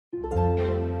What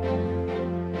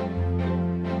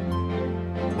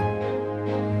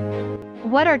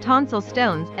are tonsil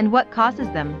stones and what causes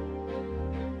them?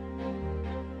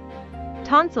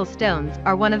 Tonsil stones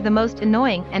are one of the most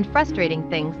annoying and frustrating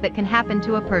things that can happen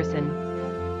to a person.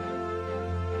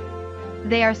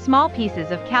 They are small pieces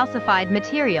of calcified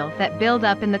material that build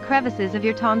up in the crevices of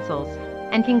your tonsils,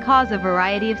 and can cause a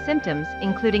variety of symptoms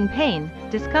including pain,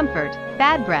 discomfort,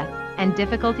 bad breath, and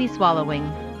difficulty swallowing.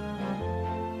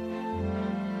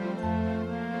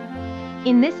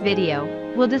 In this video,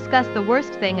 we'll discuss the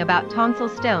worst thing about tonsil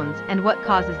stones and what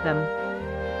causes them.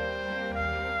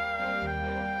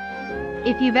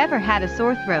 If you've ever had a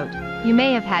sore throat, you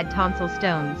may have had tonsil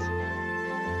stones.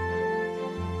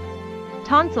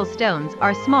 Tonsil stones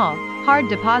are small, hard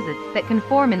deposits that can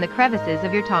form in the crevices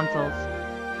of your tonsils.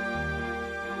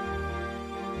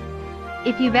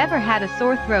 If you've ever had a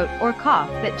sore throat or cough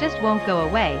that just won't go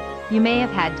away, you may have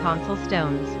had tonsil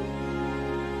stones.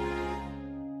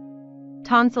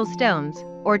 Tonsil stones,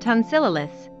 or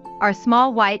tonsilloliths, are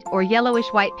small white or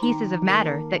yellowish-white pieces of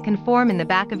matter that can form in the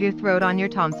back of your throat on your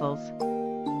tonsils.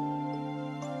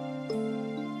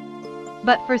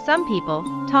 But for some people,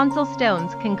 tonsil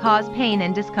stones can cause pain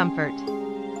and discomfort.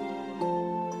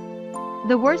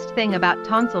 The worst thing about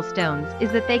tonsil stones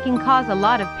is that they can cause a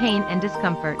lot of pain and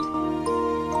discomfort.